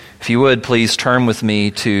you would, please turn with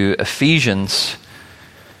me to Ephesians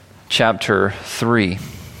chapter 3.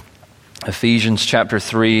 Ephesians chapter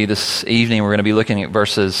 3. This evening we're going to be looking at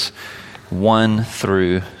verses 1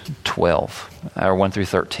 through 12, or 1 through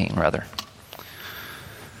 13, rather.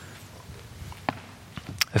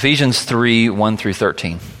 Ephesians 3, 1 through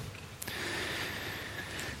 13.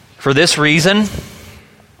 For this reason,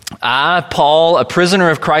 I, Paul, a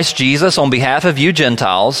prisoner of Christ Jesus, on behalf of you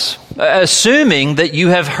Gentiles, assuming that you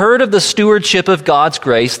have heard of the stewardship of God's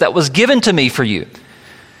grace that was given to me for you,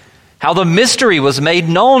 how the mystery was made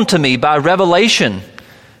known to me by revelation,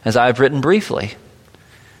 as I have written briefly.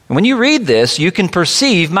 And when you read this, you can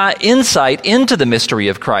perceive my insight into the mystery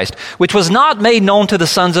of Christ, which was not made known to the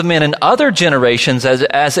sons of men in other generations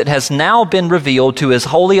as it has now been revealed to his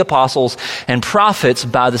holy apostles and prophets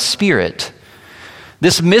by the Spirit.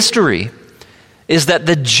 This mystery is that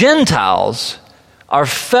the Gentiles are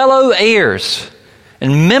fellow heirs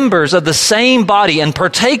and members of the same body and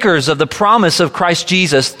partakers of the promise of Christ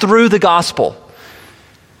Jesus through the gospel.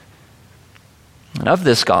 And of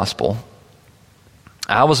this gospel,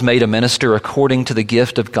 I was made a minister according to the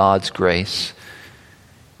gift of God's grace,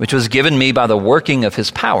 which was given me by the working of his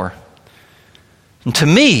power. And to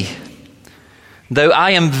me, though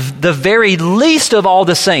I am the very least of all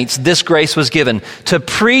the saints, this grace was given to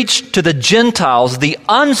preach to the Gentiles the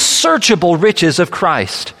unsearchable riches of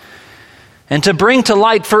Christ, and to bring to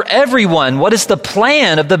light for everyone what is the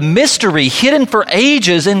plan of the mystery hidden for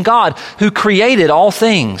ages in God, who created all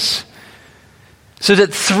things, so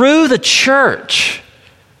that through the church,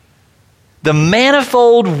 the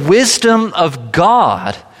manifold wisdom of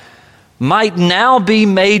God might now be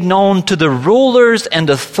made known to the rulers and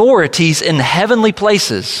authorities in heavenly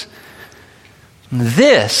places.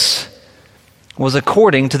 This was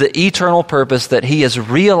according to the eternal purpose that he has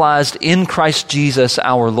realized in Christ Jesus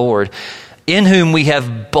our Lord, in whom we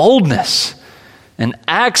have boldness and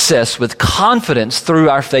access with confidence through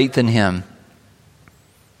our faith in him.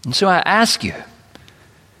 And so I ask you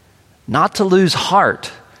not to lose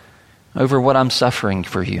heart over what I'm suffering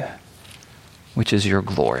for you, which is your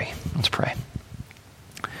glory. Let's pray.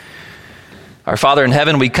 Our Father in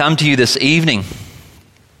heaven, we come to you this evening,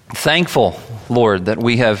 thankful, Lord, that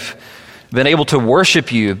we have been able to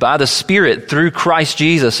worship you by the Spirit through Christ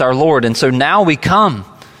Jesus our Lord. And so now we come,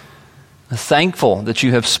 thankful that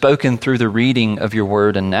you have spoken through the reading of your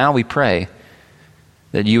word. And now we pray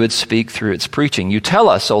that you would speak through its preaching. You tell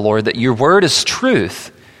us, O Lord, that your word is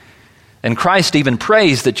truth. And Christ even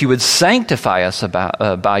prays that you would sanctify us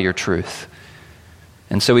by your truth.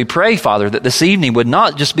 And so we pray, Father, that this evening would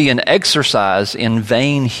not just be an exercise in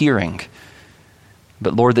vain hearing,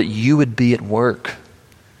 but Lord, that you would be at work,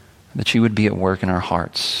 that you would be at work in our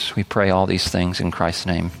hearts. We pray all these things in Christ's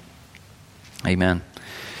name. Amen.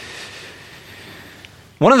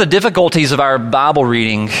 One of the difficulties of our Bible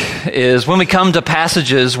reading is when we come to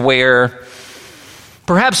passages where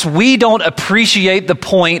perhaps we don't appreciate the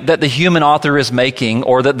point that the human author is making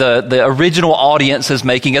or that the original audience is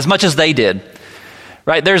making as much as they did.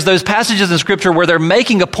 Right? There's those passages in Scripture where they're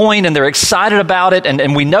making a point and they're excited about it,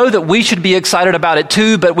 and we know that we should be excited about it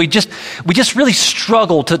too, but we just really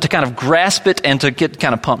struggle to kind of grasp it and to get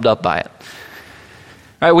kind of pumped up by it.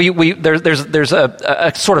 Right? There's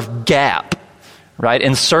a sort of gap, right?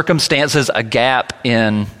 In circumstances, a gap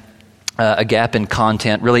in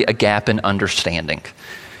content, really a gap in understanding.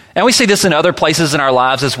 And we see this in other places in our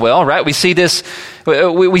lives as well, right? We see this,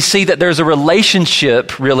 we see that there's a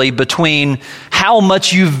relationship really between how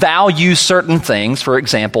much you value certain things, for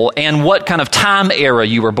example, and what kind of time era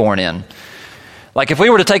you were born in. Like if we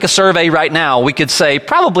were to take a survey right now, we could say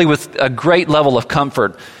probably with a great level of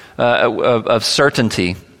comfort, of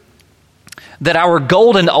certainty, that our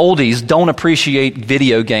golden oldies don't appreciate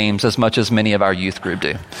video games as much as many of our youth group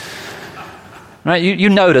do. Right, you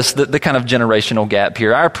notice the kind of generational gap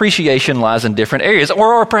here. Our appreciation lies in different areas.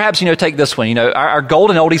 Or perhaps, take this one. Our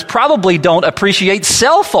golden oldies probably don't appreciate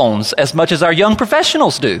cell phones as much as our young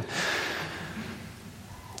professionals do.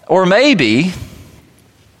 Or maybe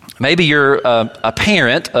you're a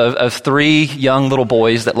parent of three young little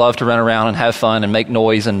boys that love to run around and have fun and make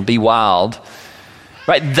noise and be wild.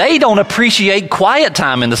 Right? They don't appreciate quiet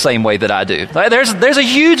time in the same way that I do. Right? There's a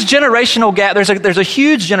huge generational gap. There's a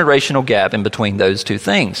huge generational gap in between those two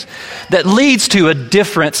things that leads to a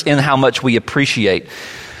difference in how much we appreciate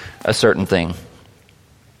a certain thing.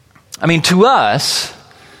 I mean, to us,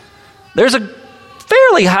 there's a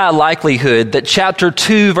fairly high likelihood that chapter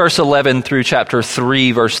 2, verse 11 through chapter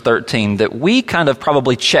 3, verse 13, that we kind of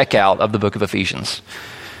probably check out of the book of Ephesians.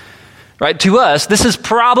 Right? To us, this is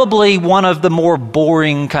probably one of the more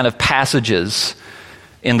boring kind of passages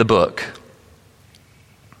in the book.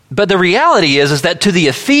 But the reality is that to the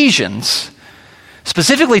Ephesians,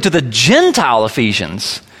 specifically to the Gentile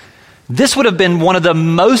Ephesians, this would have been one of the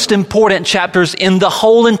most important chapters in the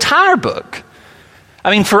whole entire book.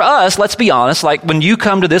 I mean, for us, let's be honest, like when you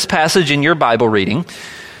come to this passage in your Bible reading,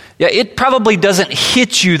 it probably doesn't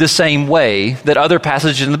hit you the same way that other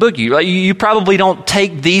passages in the book. You probably don't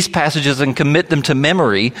take these passages and commit them to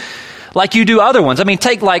memory like you do other ones. I mean,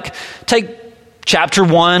 take chapter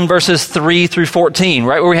 1, verses 3 through 14,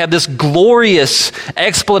 right, where we have this glorious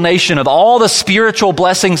explanation of all the spiritual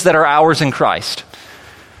blessings that are ours in Christ.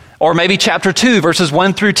 Or maybe chapter 2, verses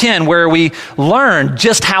 1 through 10, where we learn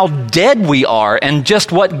just how dead we are and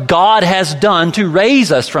just what God has done to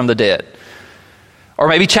raise us from the dead. Or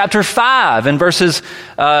maybe chapter 5 and verses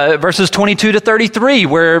 22 to 33,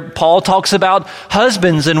 where Paul talks about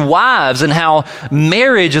husbands and wives and how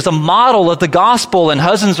marriage is a model of the gospel and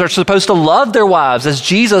husbands are supposed to love their wives as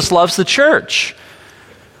Jesus loves the church.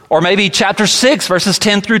 Or maybe chapter 6, verses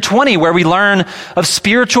 10 through 20, where we learn of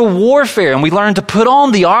spiritual warfare and we learn to put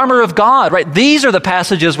on the armor of God, right? These are the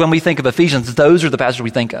passages when we think of Ephesians, those are the passages we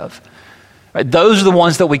think of. Right? Those are the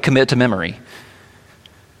ones that we commit to memory.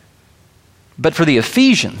 But for the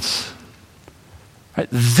Ephesians, right,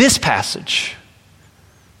 this passage,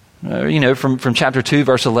 from chapter 2,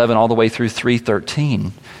 verse 11, all the way through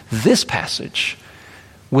 3:13, this passage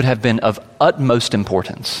would have been of utmost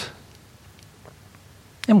importance.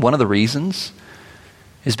 And one of the reasons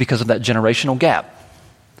is because of that generational gap.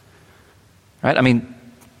 Right? I mean,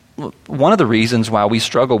 one of the reasons why we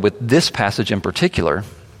struggle with this passage in particular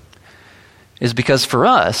is because for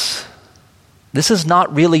us, this is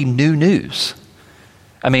not really new news.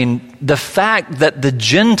 I mean, the fact that the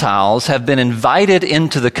Gentiles have been invited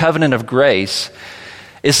into the covenant of grace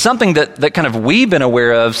is something that kind of we've been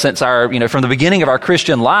aware of since from the beginning of our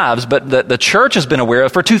Christian lives, but the church has been aware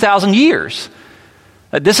of for 2,000 years.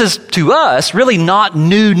 This is, to us, really not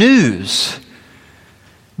new news.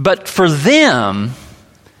 But for them,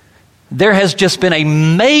 there has just been a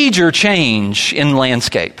major change in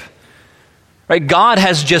landscape. Right? God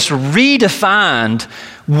has just redefined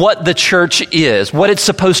what the church is, what it's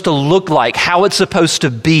supposed to look like, how it's supposed to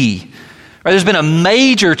be. Right? There's been a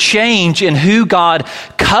major change in who God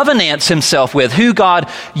covenants himself with, who God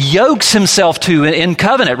yokes himself to in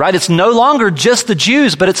covenant. Right? It's no longer just the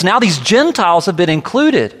Jews, but it's now these Gentiles have been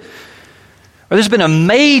included. Right? There's been a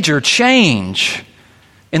major change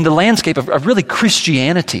in the landscape of really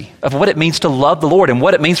Christianity, of what it means to love the Lord and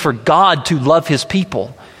what it means for God to love his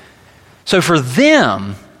people. So for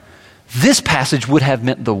them, this passage would have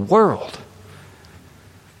meant the world.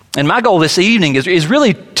 And my goal this evening is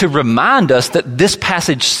really to remind us that this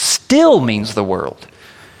passage still means the world.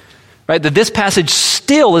 Right? That this passage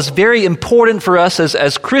still is very important for us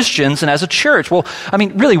as Christians and as a church. Well, I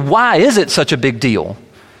mean, really, why is it such a big deal?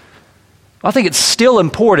 Well, I think it's still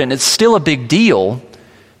important. It's still a big deal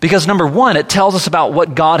because, number one, it tells us about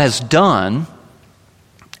what God has done.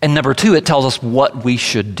 And number two, it tells us what we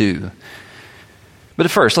should do. But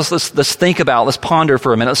at first, let's think about, let's ponder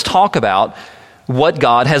for a minute. Let's talk about what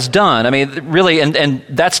God has done. I mean, really, and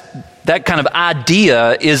that kind of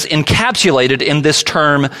idea is encapsulated in this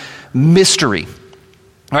term mystery.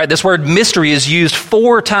 All right, this word mystery is used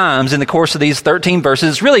 4 times in the course of these 13 verses.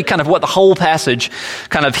 It's really kind of what the whole passage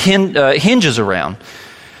kind of hinges around.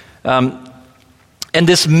 And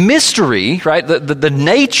this mystery, right, the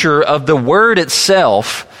nature of the word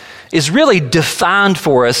itself is really defined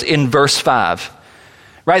for us in verse 5.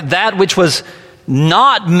 Right? That which was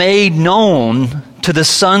not made known to the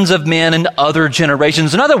sons of men in other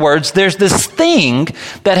generations. In other words, there's this thing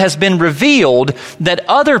that has been revealed that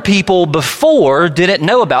other people before didn't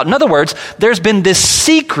know about. In other words, there's been this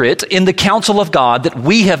secret in the counsel of God that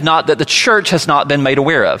that the church has not been made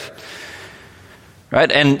aware of.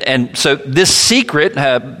 Right? And so this secret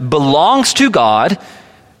belongs to God,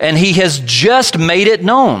 and he has just made it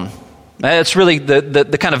known. That's really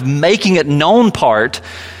the kind of making it known part,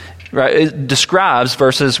 right? It describes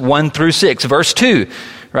verses 1 through 6. Verse 2,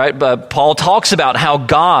 right? Paul talks about how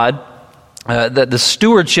God, the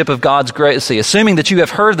stewardship of God's grace, assuming that you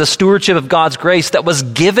have heard the stewardship of God's grace that was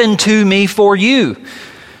given to me for you.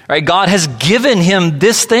 Right? God has given him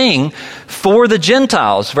this thing for the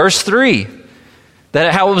Gentiles. Verse 3,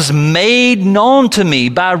 that how it was made known to me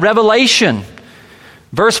by revelation.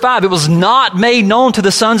 Verse 5, it was not made known to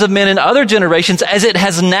the sons of men in other generations as it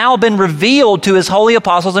has now been revealed to his holy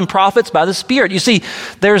apostles and prophets by the Spirit. You see,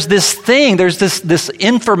 there's this thing, there's this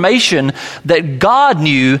information that God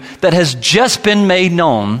knew that has just been made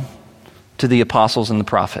known to the apostles and the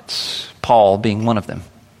prophets, Paul being one of them.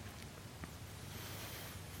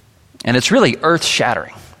 And it's really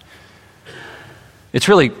earth-shattering. It's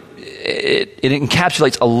really, it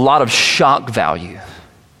encapsulates a lot of shock value.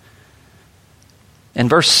 And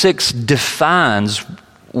verse 6 defines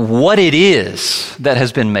what it is that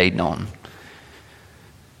has been made known.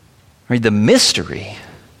 The mystery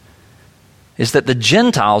is that the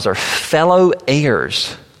Gentiles are fellow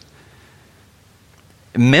heirs,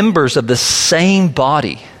 members of the same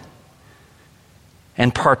body,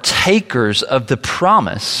 and partakers of the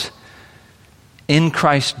promise in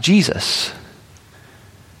Christ Jesus.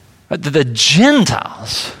 The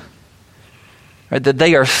Gentiles, that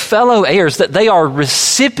they are fellow heirs, that they are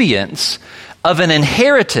recipients of an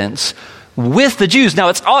inheritance with the Jews. Now,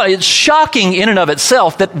 it's shocking in and of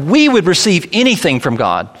itself that we would receive anything from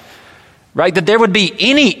God, right? That there would be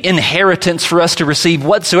any inheritance for us to receive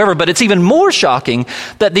whatsoever. But it's even more shocking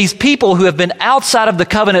that these people who have been outside of the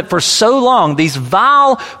covenant for so long, these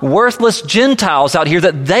vile, worthless Gentiles out here,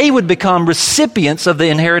 that they would become recipients of the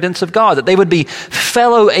inheritance of God, that they would be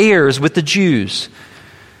fellow heirs with the Jews.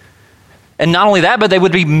 And not only that, but they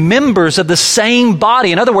would be members of the same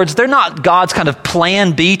body. In other words, they're not God's kind of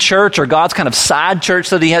plan B church or God's kind of side church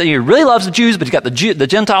that he really loves the Jews, but he's got the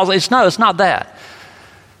Gentiles. It's not that.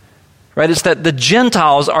 Right? It's that the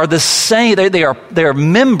Gentiles are the same. They are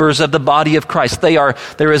members of the body of Christ.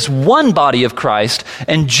 There is one body of Christ,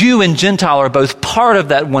 and Jew and Gentile are both part of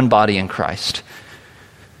that one body in Christ.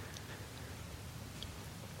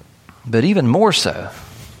 But even more so,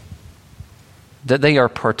 that they are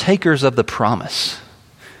partakers of the promise.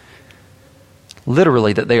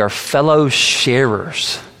 Literally, that they are fellow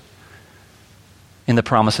sharers in the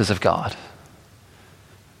promises of God.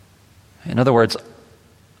 In other words,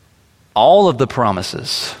 all of the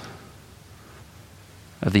promises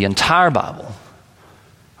of the entire Bible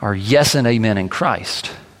are yes and amen in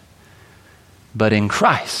Christ. But in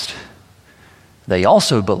Christ, they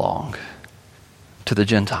also belong to the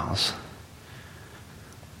Gentiles.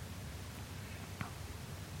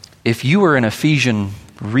 If you were an Ephesian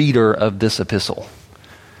reader of this epistle,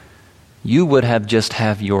 you would have just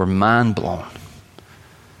have your mind blown.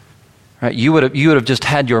 Right? You would have just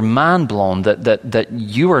had your mind blown that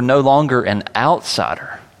you are no longer an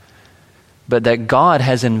outsider, but that God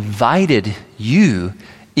has invited you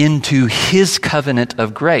into his covenant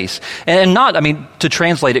of grace. And not, to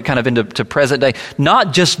translate it kind of into present day,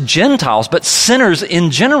 not just Gentiles, but sinners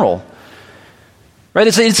in general. Right?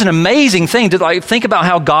 It's an amazing thing to think about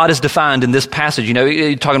how God is defined in this passage.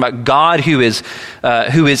 You're talking about God who is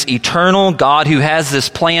eternal, God who has this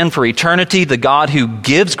plan for eternity, the God who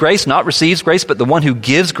gives grace, not receives grace, but the one who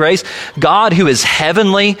gives grace, God who is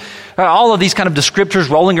heavenly. All of these kind of descriptors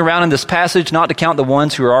rolling around in this passage, not to count the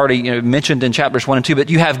ones who are already mentioned in chapters 1 and 2, but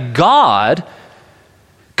you have God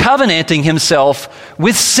covenanting himself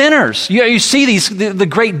with sinners. You see the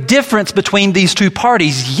great difference between these two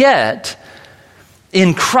parties, yet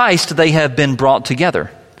in Christ, they have been brought together.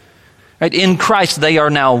 Right? In Christ, they are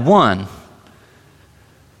now one.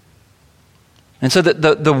 And so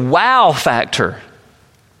the wow factor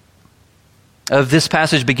of this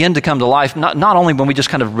passage begin to come to life, not only when we just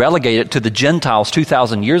kind of relegate it to the Gentiles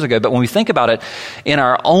 2,000 years ago, but when we think about it in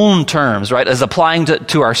our own terms, right, as applying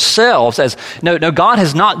to ourselves. As no, God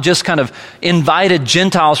has not just kind of invited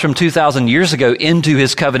Gentiles from 2,000 years ago into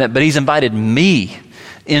his covenant, but he's invited me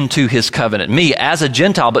into his covenant. Me as a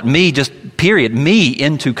Gentile, but me just period, me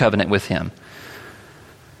into covenant with him.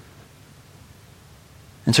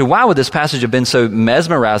 And so why would this passage have been so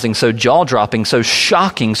mesmerizing, so jaw-dropping, so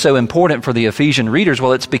shocking, so important for the Ephesian readers?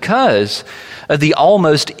 Well, it's because of the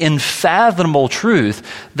almost unfathomable truth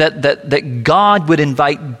that God would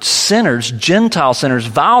invite sinners, Gentile sinners,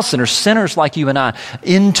 vile sinners, sinners like you and I,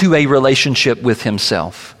 into a relationship with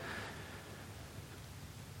himself.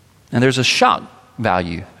 And there's a shock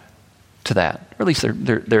value to that, or at least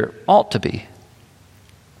there ought to be.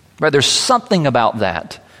 Right? There's something about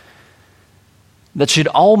that should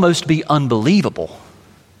almost be unbelievable.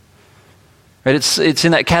 Right? It's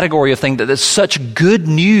in that category of thing that it's such good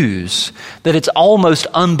news that it's almost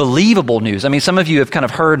unbelievable news. Some of you have kind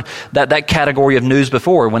of heard that category of news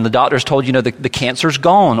before, when the doctors told you, the cancer's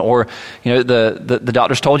gone, or the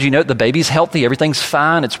doctors told you, the baby's healthy, everything's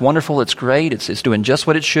fine, it's wonderful, it's great, it's doing just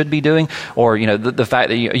what it should be doing, or the fact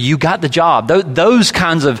that you got the job. Those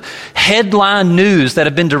kinds of headline news that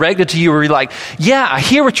have been directed to you, where you're like, yeah, I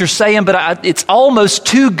hear what you're saying, but it's almost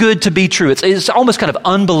too good to be true. It's almost kind of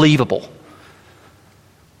unbelievable.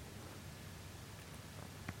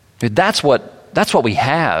 That's what we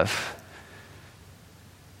have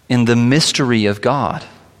in the mystery of God.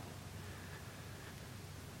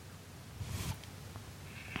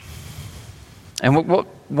 And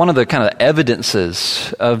one of the kind of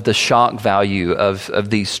evidences of the shock value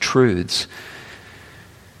of these truths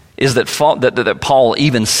is that Paul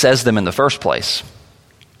even says them in the first place.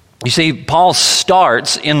 You see, Paul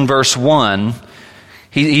starts in verse 1.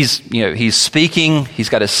 He's speaking. He's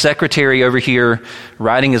got his secretary over here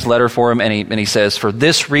writing his letter for him, and he says, "For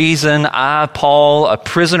this reason, I, Paul, a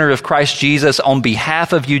prisoner of Christ Jesus, on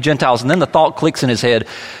behalf of you Gentiles." And then the thought clicks in his head,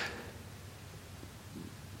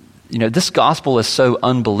 this gospel is so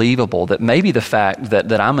unbelievable that maybe the fact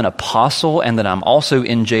that I'm an apostle and that I'm also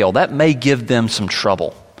in jail, that may give them some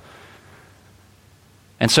trouble.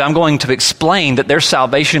 And so I'm going to explain that their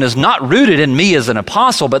salvation is not rooted in me as an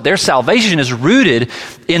apostle, but their salvation is rooted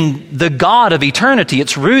in the God of eternity.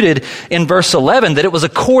 It's rooted in verse 11, that it was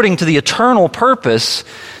according to the eternal purpose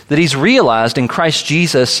that he's realized in Christ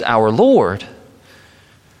Jesus our Lord.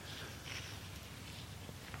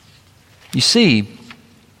 You see,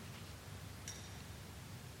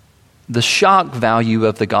 the shock value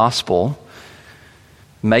of the gospel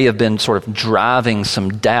may have been sort of driving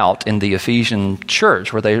some doubt in the Ephesian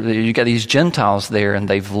church, where you got these Gentiles there and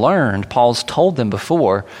they've learned, Paul's told them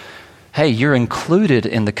before, hey, you're included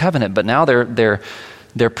in the covenant, but now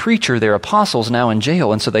their preacher, their apostle's now in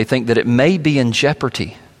jail, and so they think that it may be in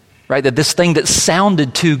jeopardy, right? That this thing that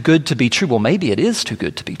sounded too good to be true, well, maybe it is too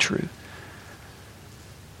good to be true.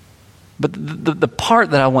 But the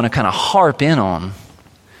part that I want to kind of harp in on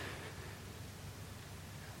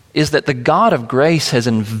is that the God of grace has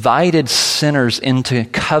invited sinners into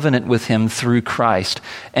covenant with him through Christ,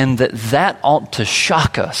 and that ought to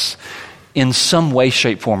shock us in some way,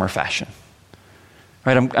 shape, form, or fashion.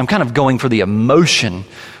 Right? I'm kind of going for the emotion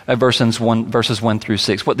of verses 1 through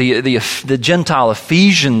 6. What the Gentile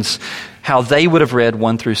Ephesians, how they would have read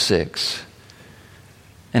 1 through 6,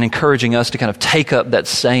 and encouraging us to kind of take up that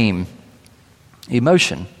same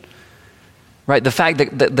emotion. Right, the fact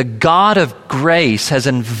that the God of grace has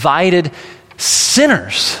invited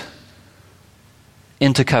sinners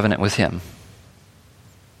into covenant with him.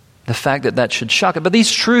 The fact that should shock it. But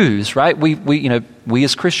these truths, right, we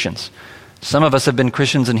as Christians, some of us have been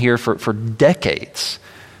Christians in here for decades,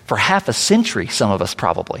 for half a century, some of us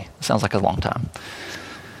probably. Sounds like a long time.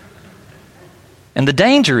 And the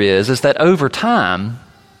danger is that over time,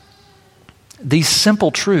 these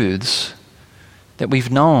simple truths that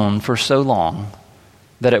we've known for so long,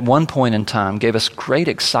 that at one point in time gave us great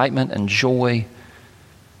excitement and joy,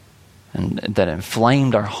 and that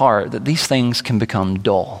inflamed our heart, that these things can become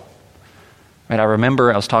dull. Right? I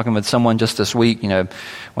remember I was talking with someone just this week,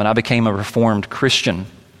 when I became a Reformed Christian.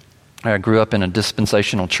 I grew up in a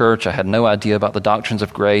dispensational church. I had no idea about the doctrines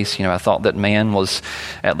of grace. I thought that man was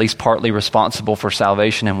at least partly responsible for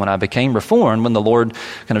salvation. And when I became Reformed, when the Lord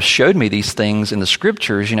kind of showed me these things in the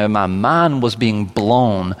scriptures, my mind was being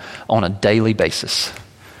blown on a daily basis.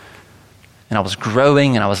 And I was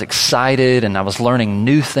growing and I was excited and I was learning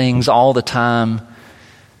new things all the time.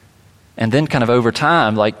 And then kind of over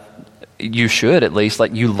time, like you should at least,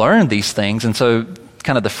 like you learn these things. And so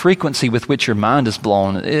kind of the frequency with which your mind is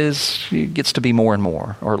blown gets to be more and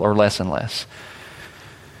more, or less and less.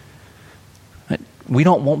 We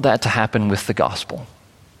don't want that to happen with the gospel.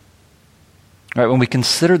 Right? When we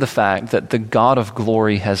consider the fact that the God of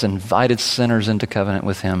glory has invited sinners into covenant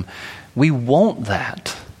with him, we want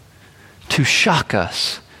that to shock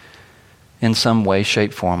us in some way,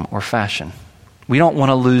 shape, form, or fashion. We don't want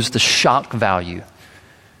to lose the shock value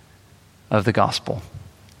of the gospel.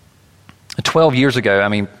 12 years ago,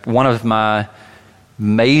 one of my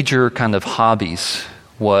major kind of hobbies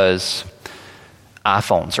was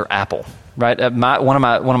iPhones or Apple. Right,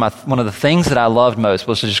 one of the things that I loved most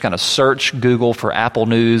was to just kind of search Google for Apple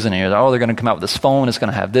news, and they're going to come out with this phone. It's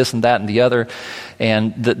going to have this and that and the other,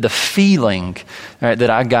 and the feeling, right, that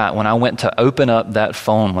I got when I went to open up that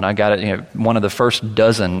phone, when I got it, one of the first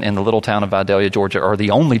dozen in the little town of Vidalia, Georgia, or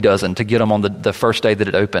the only dozen to get them on the first day that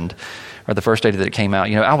it opened, or the first day that it came out.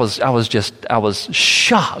 I was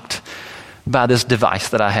shocked by this device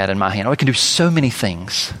that I had in my hand. It can do so many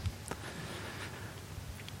things.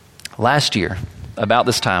 Last year, about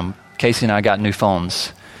this time, Casey and I got new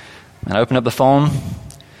phones. And I opened up the phone,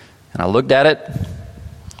 and I looked at it.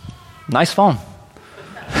 Nice phone.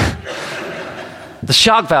 The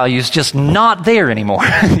shock value is just not there anymore.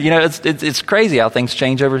 It's crazy how things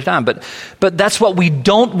change over time. But that's what we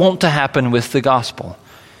don't want to happen with the gospel.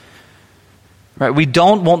 Right? We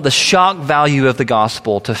don't want the shock value of the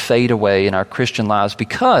gospel to fade away in our Christian lives,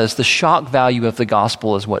 because the shock value of the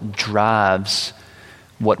gospel is what drives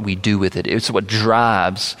what we do with it. It's what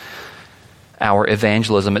drives our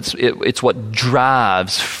evangelism. It's what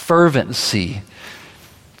drives fervency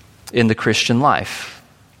in the Christian life.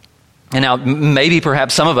 And now maybe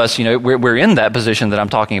perhaps some of us, we're in that position that I'm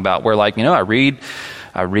talking about, where I read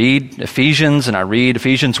I read Ephesians and I read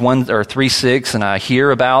Ephesians 1 or 3:6, and I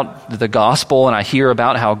hear about the gospel and I hear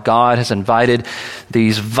about how God has invited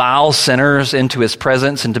these vile sinners into his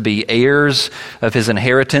presence and to be heirs of his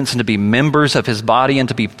inheritance and to be members of his body and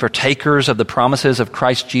to be partakers of the promises of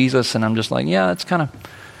Christ Jesus. And I'm just like, yeah,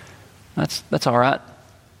 that's all right.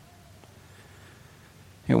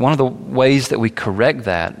 One of the ways that we correct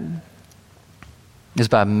that is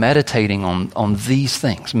by meditating on these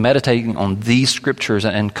things, meditating on these scriptures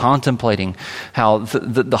and contemplating how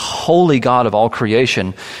the holy God of all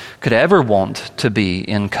creation could ever want to be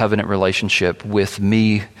in covenant relationship with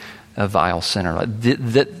me, a vile sinner.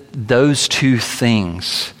 Those two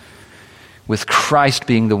things, with Christ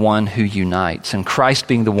being the one who unites and Christ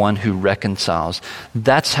being the one who reconciles,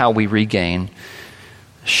 that's how we regain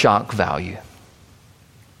shock value.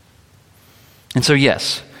 And so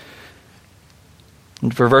yes,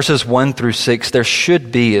 for verses 1 through 6, there should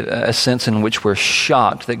be a sense in which we're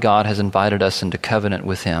shocked that God has invited us into covenant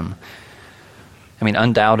with him. I mean,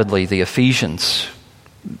 undoubtedly, the Ephesians,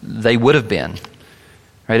 they would have been,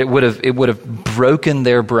 right? It would have broken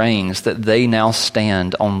their brains that they now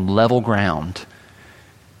stand on level ground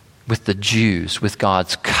with the Jews, with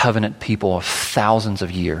God's covenant people of thousands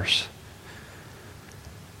of years.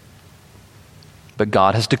 But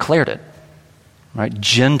God has declared it. Right?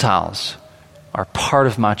 Gentiles are part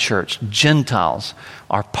of my church. Gentiles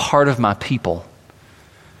are part of my people.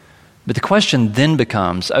 But the question then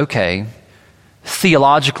becomes, okay,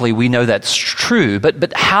 theologically we know that's true,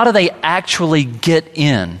 but how do they actually get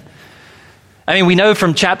in? I mean, we know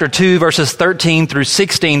from chapter 2, verses 13 through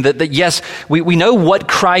 16 that yes, we know what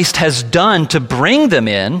Christ has done to bring them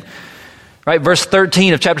in. Right, verse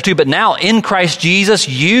 13 of chapter 2, but now in Christ Jesus,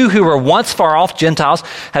 you who were once far off Gentiles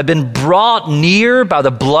have been brought near by the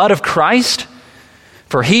blood of Christ.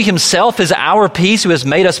 For he himself is our peace, who has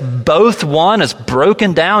made us both one, has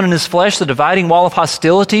broken down in his flesh the dividing wall of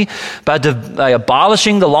hostility by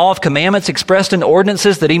abolishing the law of commandments expressed in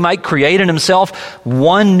ordinances, that he might create in himself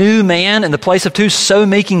one new man in the place of two, so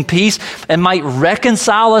making peace, and might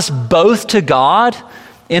reconcile us both to God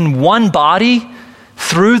in one body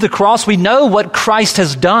through the cross. We know what Christ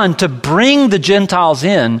has done to bring the Gentiles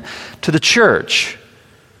in to the church.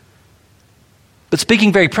 But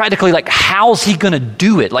speaking very practically, like, how's he going to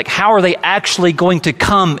do it? Like, how are they actually going to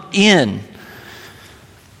come in?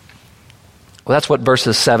 Well, that's what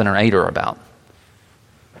verses 7 or 8 are about.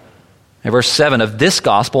 In verse 7, of this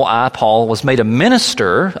gospel, I, Paul, was made a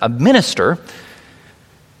minister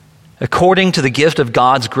according to the gift of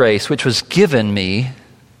God's grace, which was given me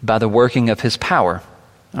by the working of his power.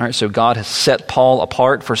 All right, so God has set Paul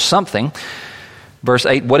apart for something. Verse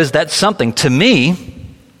 8, what is that something? To me,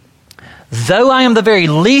 though I am the very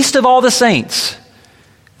least of all the saints,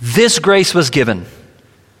 this grace was given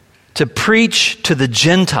to preach to the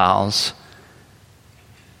Gentiles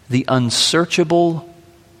the unsearchable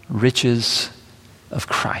riches of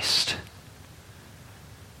Christ,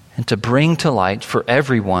 and to bring to light for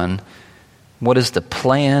everyone what is the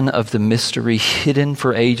plan of the mystery hidden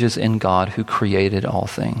for ages in God who created all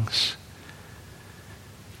things.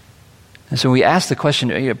 And so we ask the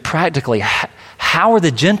question, practically, how are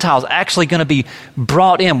the Gentiles actually going to be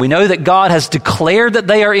brought in? We know that God has declared that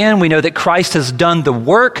they are in. We know that Christ has done the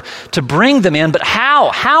work to bring them in. But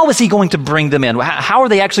how? How is he going to bring them in? How are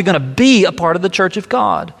they actually going to be a part of the church of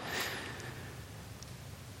God?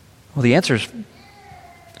 Well, the answer is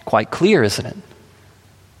quite clear, isn't it?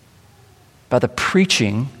 By the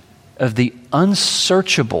preaching of the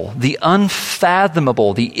unsearchable, the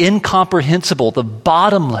unfathomable, the incomprehensible, the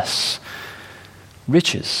bottomless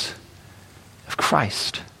riches of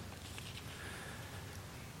Christ.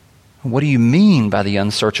 What do you mean by the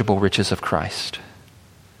unsearchable riches of Christ?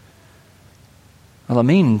 Well, I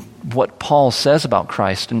mean what Paul says about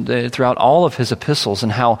Christ and throughout all of his epistles,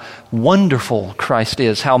 and how wonderful Christ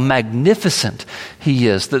is, how magnificent he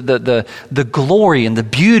is, the glory and the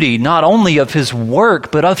beauty not only of his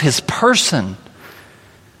work but of his person.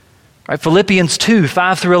 Right? Philippians 2,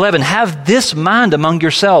 5 through 11, have this mind among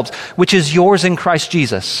yourselves, which is yours in Christ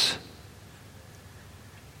Jesus,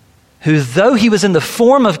 who, though he was in the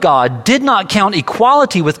form of God, did not count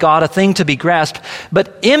equality with God a thing to be grasped,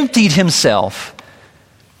 but emptied himself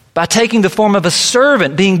by taking the form of a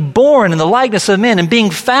servant, being born in the likeness of men, and being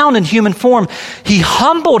found in human form. He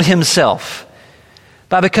humbled himself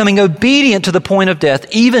by becoming obedient to the point of death,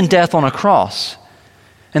 even death on a cross.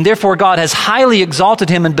 And therefore God has highly exalted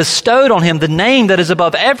him and bestowed on him the name that is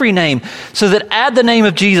above every name, so that at the name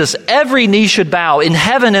of Jesus every knee should bow in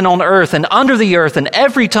heaven and on earth and under the earth, and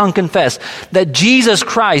every tongue confess that Jesus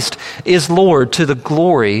Christ is Lord, to the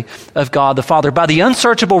glory of God the Father. By the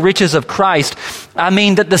unsearchable riches of Christ, I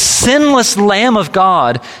mean that the sinless Lamb of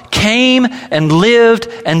God came and lived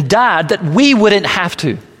and died that we wouldn't have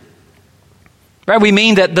to. Right? We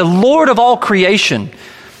mean that the Lord of all creation,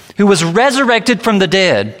 who was resurrected from the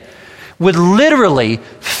dead, would literally,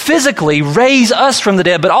 physically raise us from the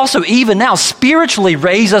dead, but also even now spiritually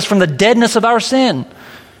raise us from the deadness of our sin.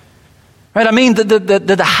 Right? I mean,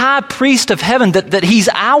 the high priest of heaven, that he's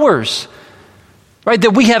ours. Right?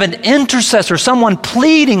 That we have an intercessor, someone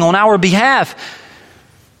pleading on our behalf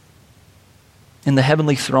in the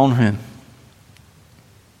heavenly throne room.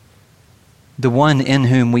 The one in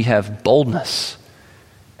whom we have boldness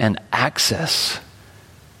and access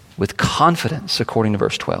with confidence, according to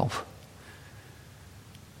verse 12.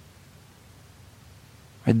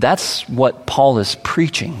 Right? That's what Paul is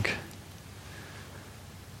preaching.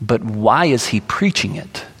 But why is he preaching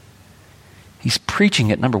it? He's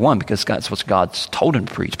preaching it, number one, because that's what God's told him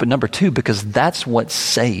to preach. But number two, because that's what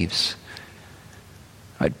saves.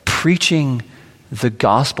 Right? Preaching the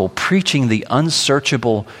gospel, preaching the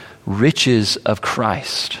unsearchable riches of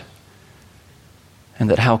Christ. And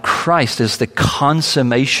that how Christ is the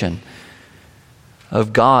consummation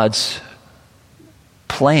of God's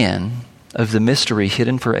plan of the mystery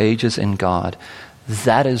hidden for ages in God.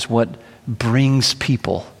 That is what brings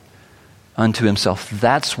people unto himself.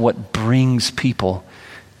 That's what brings people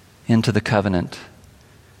into the covenant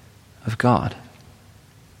of God.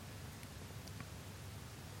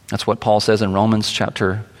 That's what Paul says in Romans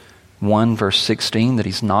chapter 1, verse 16, that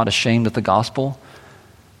he's not ashamed of the gospel.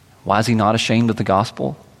 Why is he not ashamed of the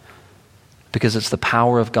gospel? Because it's the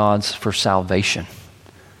power of God's for salvation,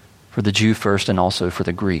 for the Jew first and also for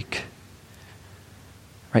the Greek.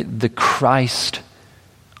 Right? The Christ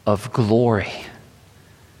of glory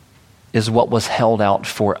is what was held out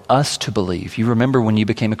for us to believe. You remember when you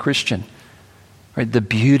became a Christian, right? The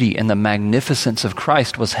beauty and the magnificence of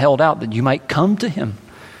Christ was held out that you might come to him.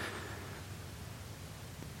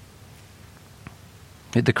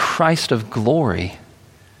 The Christ of glory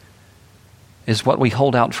is what we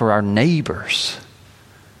hold out for our neighbors,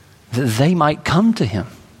 that they might come to him.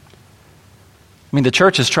 I mean, the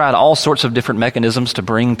church has tried all sorts of different mechanisms to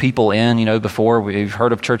bring people in. You know, before we've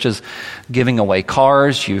heard of churches giving away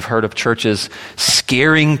cars. You've heard of churches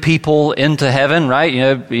scaring people into heaven, right? You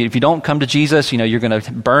know, if you don't come to Jesus, you know, you're going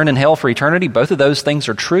to burn in hell for eternity. Both of those things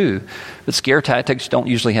are true. But scare tactics don't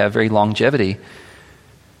usually have very longevity.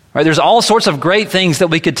 Right, there's all sorts of great things that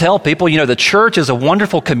we could tell people. You know, the church is a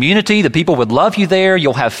wonderful community. The people would love you there.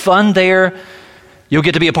 You'll have fun there. You'll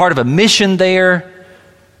get to be a part of a mission there.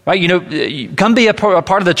 Right? You know, come be a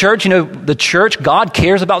part of the church. You know, the church, God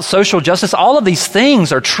cares about social justice. All of these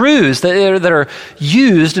things are truths that are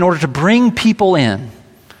used in order to bring people in.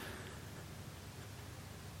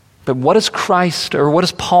 But what does Christ, or what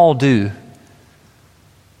does Paul do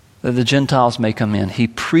that the Gentiles may come in? He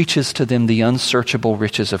preaches to them the unsearchable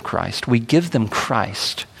riches of Christ. We give them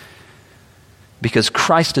Christ because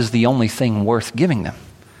Christ is the only thing worth giving them.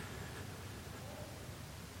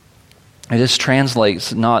 And this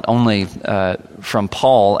translates not only from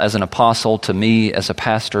Paul as an apostle to me as a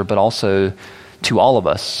pastor, but also to all of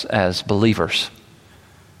us as believers.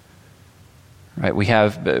 Right? We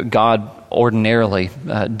have God ordinarily,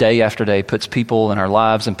 day after day, puts people in our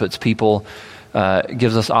lives and puts people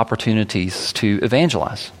gives us opportunities to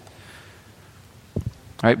evangelize.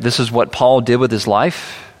 Right? This is what Paul did with his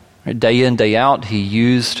life. Right? Day in, day out, he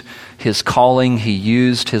used his calling, he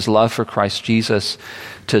used his love for Christ Jesus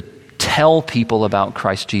to tell people about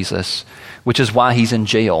Christ Jesus, which is why he's in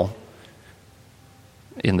jail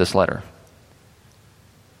in this letter.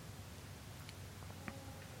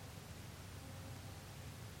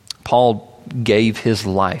 Paul gave his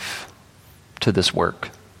life to this work,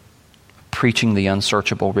 preaching the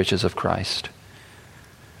unsearchable riches of Christ.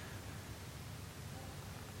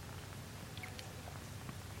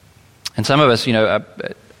 And some of us, you know,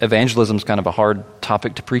 evangelism is kind of a hard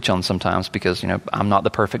topic to preach on sometimes because, you know, I'm not the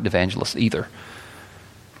perfect evangelist either.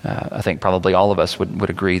 I think probably all of us would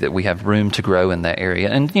agree that we have room to grow in that area.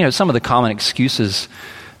 And, you know, some of the common excuses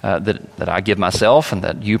that I give myself and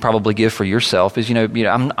that you probably give for yourself is, you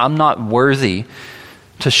know, I'm not worthy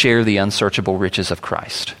to share the unsearchable riches of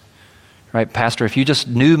Christ. Right, Pastor, if you just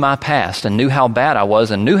knew my past and knew how bad I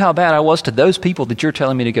was and knew how bad I was to those people that you're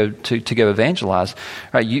telling me to go evangelize,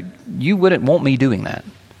 right, you wouldn't want me doing that.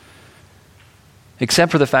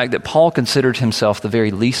 Except for the fact that Paul considered himself the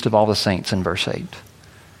very least of all the saints in verse 8.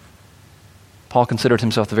 Paul considered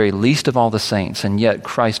himself the very least of all the saints, and yet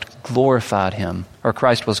Christ glorified him, or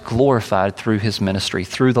Christ was glorified through his ministry,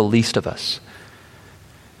 through the least of us.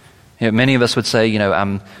 Many of us would say,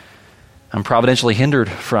 I'm providentially hindered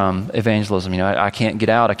from evangelism. I can't get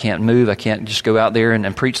out, I can't move, I can't just go out there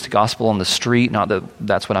and preach the gospel on the street. Not that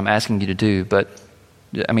that's what I'm asking you to do, but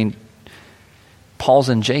Paul's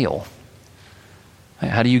in jail.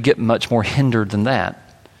 How do you get much more hindered than that?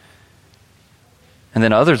 And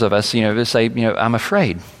then others of us, say, I'm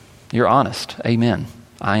afraid. You're honest. Amen.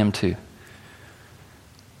 I am too.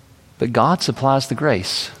 But God supplies the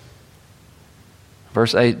grace.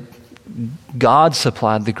 Verse 8, God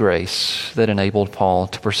supplied the grace that enabled Paul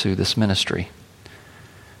to pursue this ministry.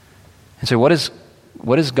 And so what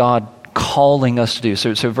is God calling us to do?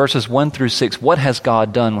 So verses 1 through 6, what has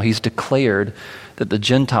God done? Well, he's declared that the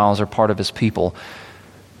Gentiles are part of his people.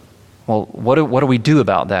 Well, what do we do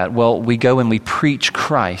about that? Well, we go and we preach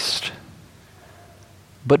Christ.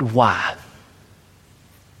 But why?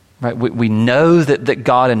 Right? We know that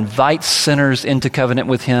God invites sinners into covenant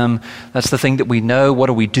with him. That's the thing that we know. What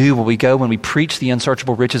do? Well, we go and we preach the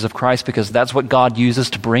unsearchable riches of Christ because that's what God uses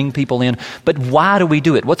to bring people in. But why do we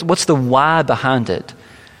do it? What's the why behind it?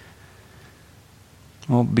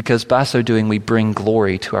 Well, because by so doing, we bring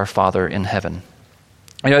glory to our Father in heaven.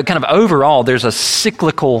 Kind of overall, there's a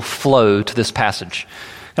cyclical flow to this passage.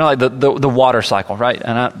 Kind of like the water cycle, right?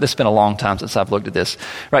 And it's been a long time since I've looked at this.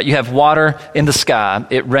 Right, you have water in the sky.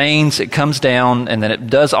 It rains, it comes down, and then it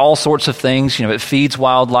does all sorts of things. It feeds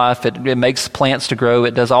wildlife. It makes plants to grow.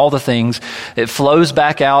 It does all the things. It flows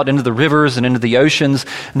back out into the rivers and into the oceans,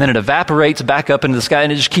 and then it evaporates back up into the sky,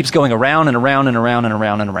 and it just keeps going around and around and around and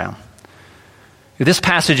around and around. This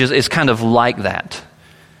passage is kind of like that.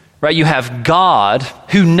 Right, you have God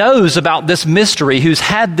who knows about this mystery, who's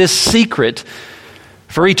had this secret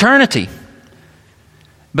for eternity.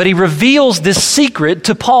 But he reveals this secret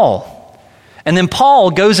to Paul. And then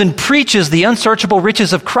Paul goes and preaches the unsearchable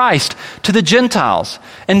riches of Christ to the Gentiles.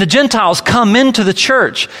 And the Gentiles come into the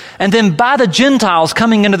church. And then by the Gentiles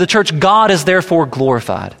coming into the church, God is therefore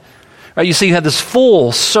glorified. Right, you see, you have this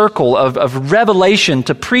full circle of revelation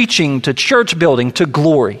to preaching to church building to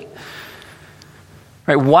glory.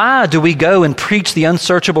 Right, why do we go and preach the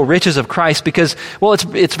unsearchable riches of Christ? Because, well,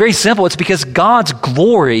 it's very simple. It's because God's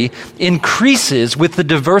glory increases with the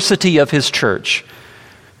diversity of his church,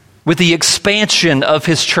 with the expansion of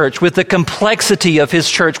his church, with the complexity of his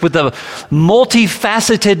church, with the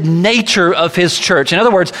multifaceted nature of his church. In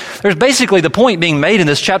other words, there's basically the point being made in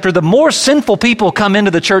this chapter: the more sinful people come into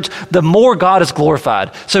the church, the more God is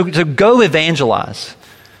glorified. So to go evangelize.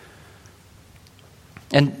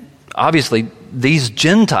 And obviously, these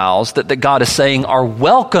Gentiles that God is saying are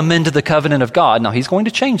welcome into the covenant of God. Now, he's going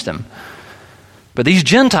to change them. But these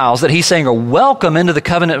Gentiles that he's saying are welcome into the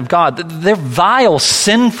covenant of God, they're vile,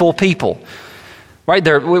 sinful people. Right?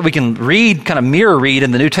 We can read, kind of mirror read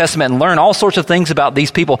in the New Testament and learn all sorts of things about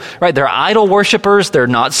these people. Right? They're idol worshipers. They're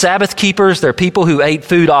not Sabbath keepers. They're people who ate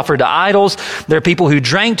food offered to idols. They're people who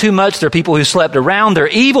drank too much. They're people who slept around. They're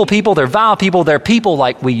evil people. They're vile people. They're people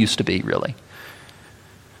like we used to be, really.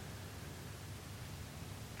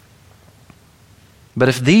 But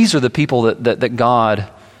if these are the people that God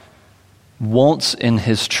wants in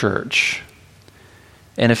his church,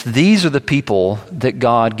 and if these are the people that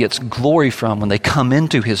God gets glory from when they come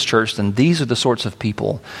into his church, then these are the sorts of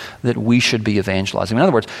people that we should be evangelizing. In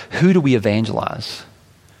other words, who do we evangelize?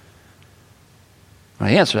 Well,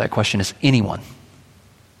 the answer to that question is anyone.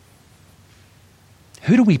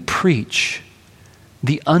 Who do we preach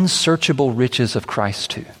the unsearchable riches of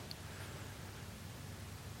Christ to?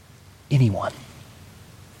 Anyone.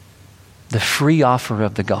 The free offer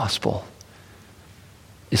of the gospel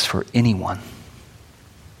is for anyone.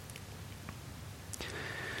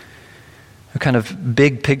 A kind of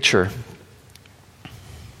big picture,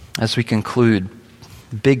 as we conclude,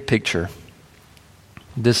 big picture.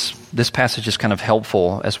 This passage is kind of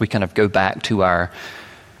helpful as we kind of go back to our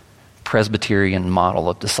Presbyterian model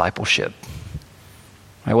of discipleship.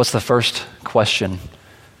 Right, what's the first question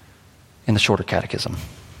in the Shorter Catechism?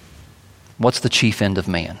 What's the chief end of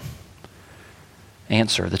man?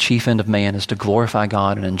 Answer: the chief end of man is to glorify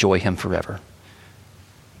God and enjoy him forever.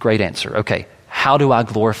 Great answer. Okay, how do I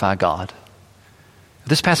glorify God?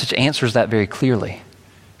 This passage answers that very clearly.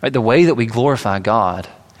 Right? The way that we glorify God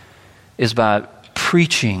is by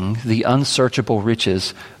preaching the unsearchable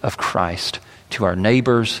riches of Christ to our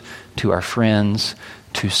neighbors, to our friends,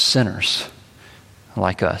 to sinners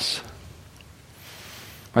like us.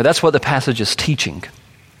 Right, that's what the passage is teaching.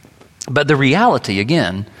 But the reality,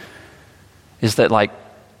 again, is that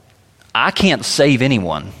I can't save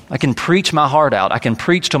anyone. I can preach my heart out. I can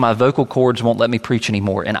preach till my vocal cords won't let me preach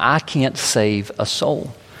anymore, and I can't save a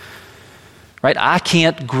soul. Right? I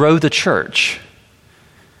can't grow the church.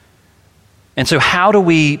 And so how do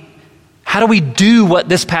we do what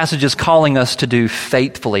this passage is calling us to do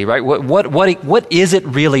faithfully, right? What is it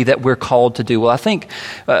really that we're called to do? Well, I think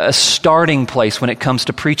a starting place when it comes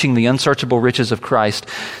to preaching the unsearchable riches of Christ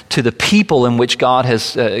to the people in which God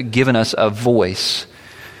has given us a voice,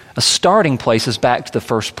 a starting place is back to the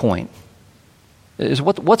first point. Is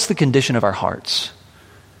what's the condition of our hearts?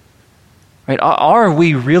 Right? Are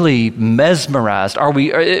we really mesmerized?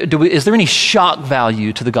 Is there any shock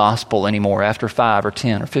value to the gospel anymore after 5 or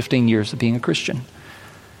 10 or 15 years of being a Christian?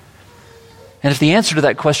 And if the answer to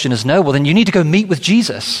that question is no, well, then you need to go meet with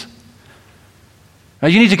Jesus.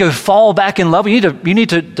 You need to go fall back in love. You need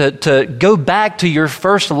to go back to your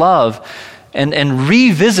first love and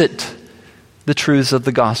revisit the truths of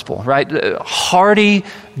the gospel, right? Hearty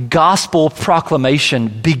gospel proclamation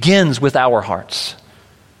begins with our hearts.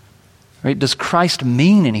 Right? Does Christ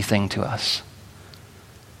mean anything to us?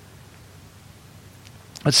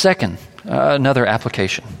 But second, another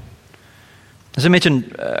application. As I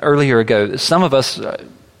mentioned earlier ago, some of us,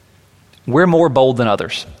 we're more bold than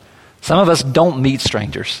others. Some of us don't meet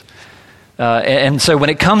strangers. And so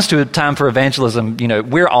when it comes to a time for evangelism,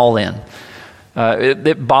 we're all in.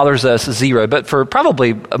 It bothers us zero. But for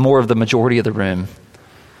probably more of the majority of the room,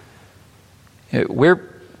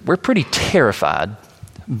 we're pretty terrified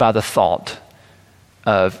by the thought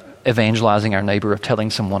of evangelizing our neighbor, of telling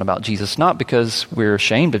someone about Jesus, not because we're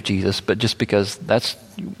ashamed of Jesus, but just because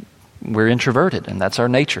we're introverted and that's our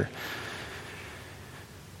nature.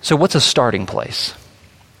 So what's a starting place?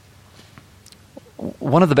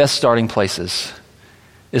 One of the best starting places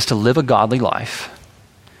is to live a godly life,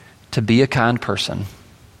 to be a kind person,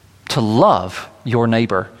 to love your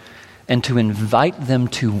neighbor, and to invite them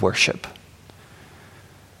to worship.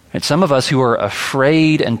 And some of us who are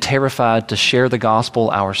afraid and terrified to share the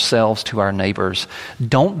gospel ourselves to our neighbors,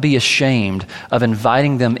 don't be ashamed of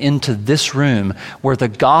inviting them into this room where the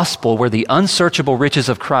gospel, where the unsearchable riches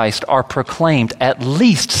of Christ are proclaimed at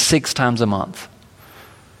least 6 times a month.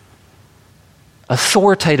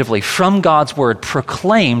 Authoritatively, from God's word,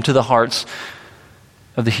 proclaimed to the hearts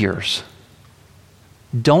of the hearers.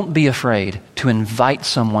 Don't be afraid to invite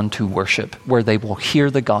someone to worship where they will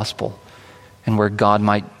hear the gospel and where God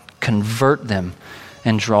might convert them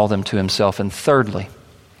and draw them to himself. And thirdly,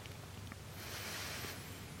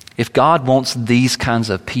 if God wants these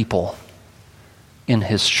kinds of people in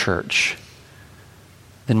his church,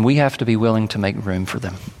 then we have to be willing to make room for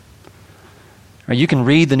them. You can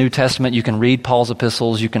read the New Testament, you can read Paul's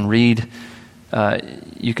epistles, you can read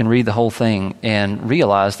the whole thing and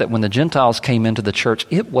realize that when the Gentiles came into the church,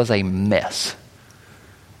 it was a mess.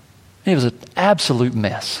 It was an absolute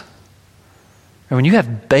mess. And when you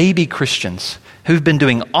have baby Christians who've been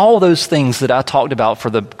doing all those things that I talked about for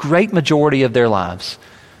the great majority of their lives,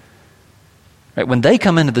 right, when they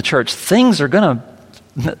come into the church, things are gonna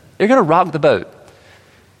rock the boat.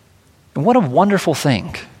 And what a wonderful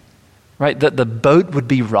thing, right? That the boat would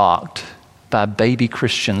be rocked by baby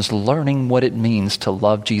Christians learning what it means to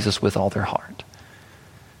love Jesus with all their heart.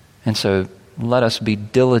 And so let us be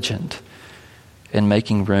diligent in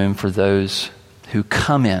making room for those who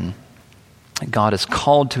come in that God has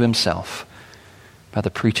called to himself by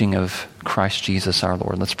the preaching of Christ Jesus our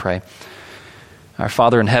Lord. Let's pray. Our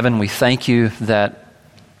Father in heaven, we thank you for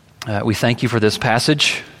this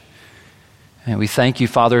passage. And we thank you,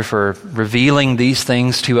 Father, for revealing these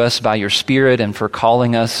things to us by your Spirit and for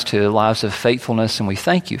calling us to lives of faithfulness. And we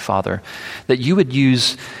thank you, Father, that you would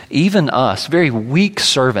use even us, very weak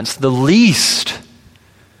servants, the least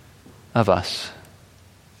of us,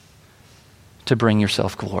 to bring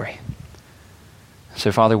yourself glory.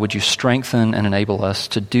 So, Father, would you strengthen and enable us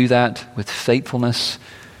to do that with faithfulness,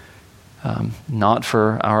 not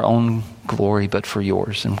for our own glory, but for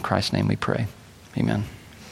yours. In Christ's name we pray. Amen.